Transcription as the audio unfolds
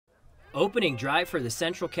Opening drive for the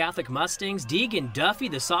Central Catholic Mustangs, Deegan Duffy,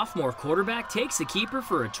 the sophomore quarterback, takes the keeper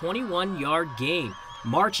for a 21-yard gain,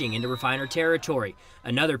 marching into Refiner territory.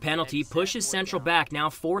 Another penalty pushes Central back, now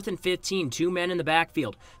 4th and 15, 2 men in the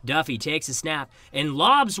backfield. Duffy takes a snap and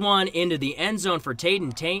lobs one into the end zone for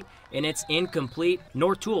Tatum Taint, and it's incomplete.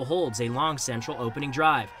 North Toole holds a long Central opening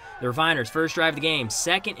drive. The Refiners' first drive of the game,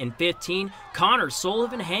 2nd and 15. Connor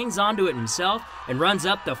Sullivan hangs onto it himself and runs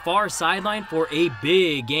up the far sideline for a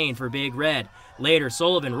big gain for Big Red. Later,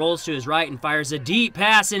 Sullivan rolls to his right and fires a deep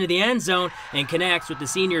pass into the end zone and connects with the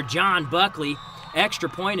senior John Buckley. Extra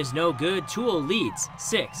point is no good. Toole leads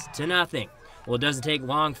 6-0. Well, it doesn't take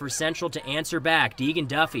long for Central to answer back. Deegan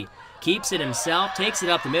Duffy keeps it himself, takes it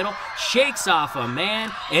up the middle, shakes off a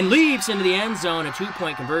man, and leaps into the end zone. A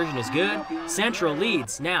 2-point conversion is good. Central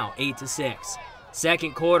leads now 8-6.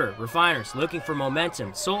 Second quarter, Refiners looking for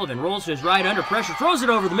momentum. Sullivan rolls to his right under pressure, throws it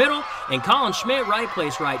over the middle, and Colin Schmidt, right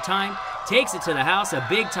place, right time, takes it to the house, a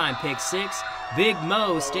big-time pick six. Big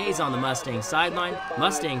Mo stays on the Mustangs sideline.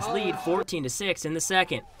 Mustangs lead 14-6 in the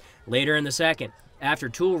second. Later in the second, after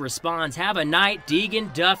Toole responds, have a night,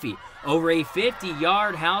 Deegan Duffy. Over a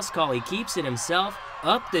 50-yard house call, he keeps it himself.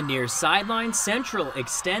 Up the near sideline, Central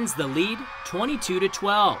extends the lead,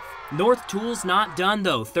 22-12. North Toole's not done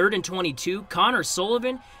though, 3rd and 22. Connor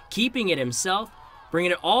Sullivan keeping it himself,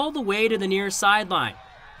 bringing it all the way to the near sideline.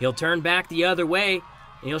 He'll turn back the other way,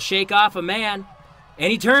 and he'll shake off a man.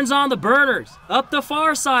 And he turns on the burners. Up the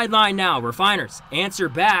far sideline now. Refiners answer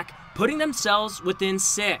back, putting themselves within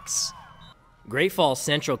 6. Great Falls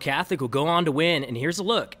Central Catholic will go on to win, and here's a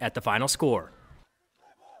look at the final score.